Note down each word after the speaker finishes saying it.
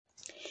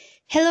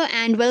Hello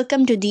and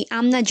welcome to the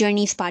Amna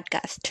Journeys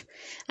podcast.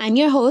 I'm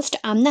your host,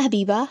 Amna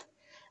Habiba,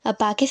 a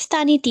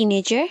Pakistani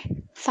teenager,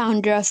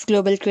 founder of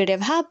Global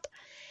Creative Hub,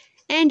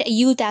 and a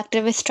youth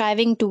activist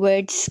striving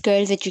towards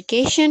girls'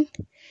 education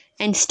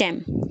and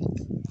STEM.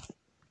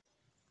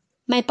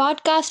 My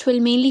podcast will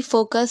mainly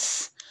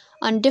focus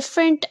on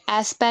different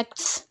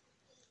aspects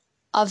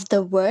of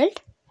the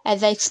world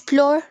as I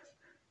explore,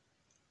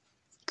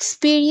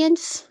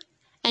 experience,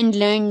 and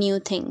learn new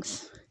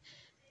things.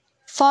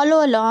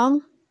 Follow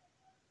along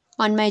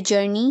on my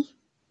journey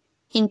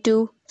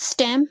into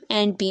STEM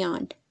and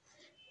beyond.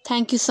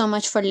 Thank you so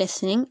much for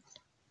listening.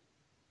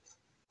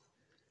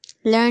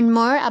 Learn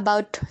more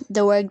about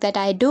the work that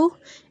I do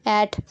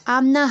at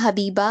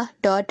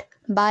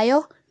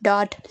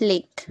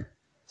amnahabiba.bio.link.